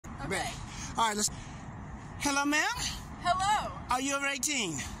bet. All right, let's. Hello, ma'am. Hello. Are you over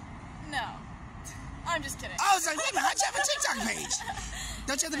 18? No. I'm just kidding. I was like, wait a minute, how'd you have a TikTok page?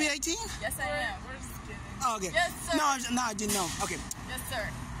 Don't you have to be 18? Yes, I am. We're just kidding. Oh, okay. Yes, sir. No, I didn't know. Okay. Yes, sir.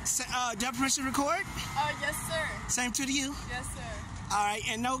 So, do you have permission to record? Yes, sir. Same to you. Yes, sir. All right,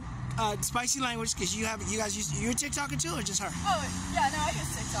 and no spicy language because you're a TikToker too, or just her? Oh, yeah, no, I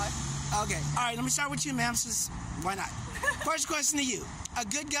use TikTok. Okay. All right, let me start with you, ma'am. Why not? First question to you: a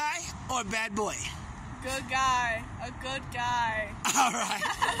good guy or a bad boy? Good guy. A good guy. All right.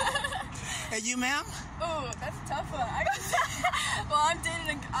 And you, ma'am? Ooh, that's a tough one. Well, I'm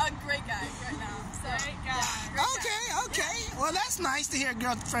dating a great guy right now. So, great guy. Yeah, great guy. Okay. Well, that's nice to hear a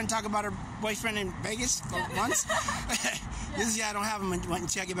girlfriend talk about her boyfriend in Vegas for once. This is I don't have him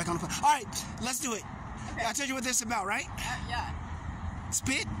until I get back on the phone. All right, let's do it. Okay. I told you what this is about, right? Yeah.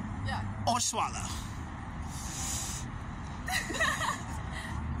 Spit Yeah. or swallow? That's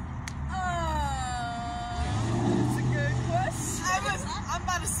a good question. I'm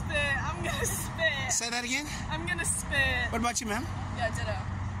about to spit. I'm gonna spit. Say that again? I'm gonna spit. What about you, ma'am? Yeah, ditto.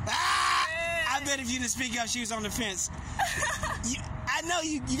 I bet if you didn't speak up, she was on the fence. I know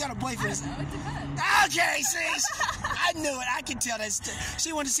you got a boyfriend. No, it depends. Okay, see? I knew it. I could tell that.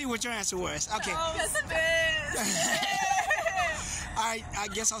 She wanted to see what your answer was. Okay. Oh, spit. All right, I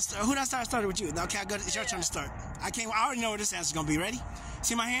guess I'll start. Who did I start? I started with you. Okay, it's your turn to start. I already know where this answer's going to be. Ready?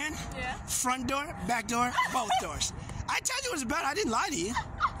 See my hand? Yeah. Front door, back door, both doors. I told you it was about. I didn't lie to you.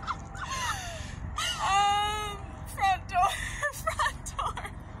 Front door. Front door.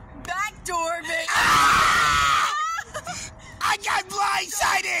 Back door, baby. Ah! I got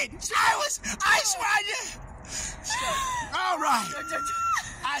blindsided. I swear. All right.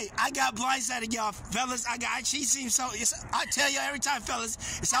 I got blindsided, y'all, fellas. She seems so. I tell you every time, fellas,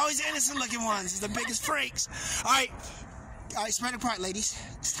 it's always the innocent looking ones. It's the biggest freaks. All right, spread apart, ladies.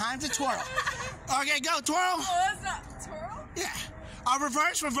 It's time to twirl. Okay, go twirl. Oh, that's not twirl. Yeah.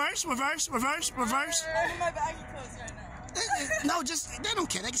 Reverse. I'm in my baggy clothes right now. No, they don't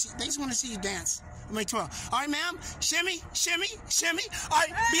care. They just want to see you dance. Let me twirl. All right, ma'am. Shimmy. All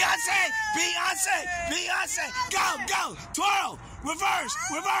right, Beyonce. Go. Twirl. Reverse.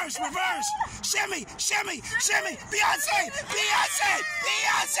 Shimmy. Beyonce.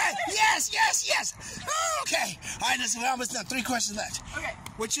 Yes. Okay. All right, listen, we're almost done. 3 questions left. Okay.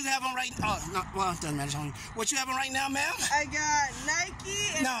 What you have on right now? Oh, no, well, it doesn't matter. What you have on right now, ma'am? I got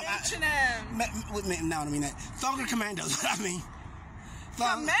Nike and H&M. No, I don't mean that. Thong or Commando is what I mean.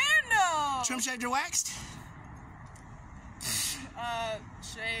 Thong. Commando! Trim, shaved, or waxed?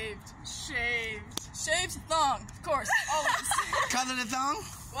 Shaved. Shaved thong, of course, always. Color the thong?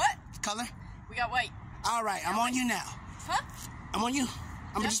 What? Color? We got white. All right, I'm on you now. Huh? I'm on you.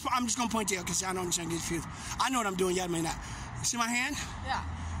 I'm just gonna point to you because I know I'm trying to get confused. I know what I'm doing. Y'all may not. See my hand? Yeah.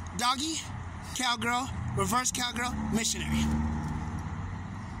 Doggy, cowgirl, reverse cowgirl, missionary.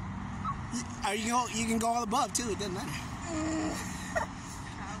 You can go all above too. It doesn't matter.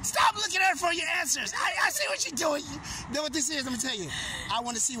 Stop looking at her for your answers. I see what you're doing. You know what this is? Let me tell you. I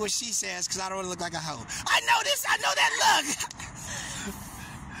want to see what she says because I don't want to look like a hoe. I know this. I know that look.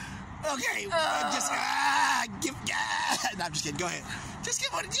 Okay. No, I'm just kidding. Go ahead. Just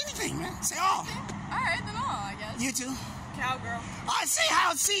give her anything, man. Say all. All right, then all, I guess. You too. Cowgirl. I see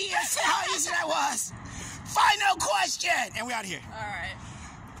how easy that was. Final question. And we're out of here. All right.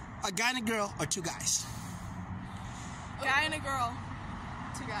 A guy and a girl or 2 guys? Guy and a girl.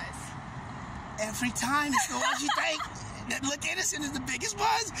 2 guys. Every time it's the ones you think that look innocent is the biggest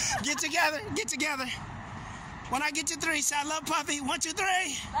ones. Get together. When I get to 3, say I love Puffy. 1, 2, 3.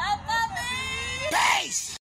 Love Puffy! Peace!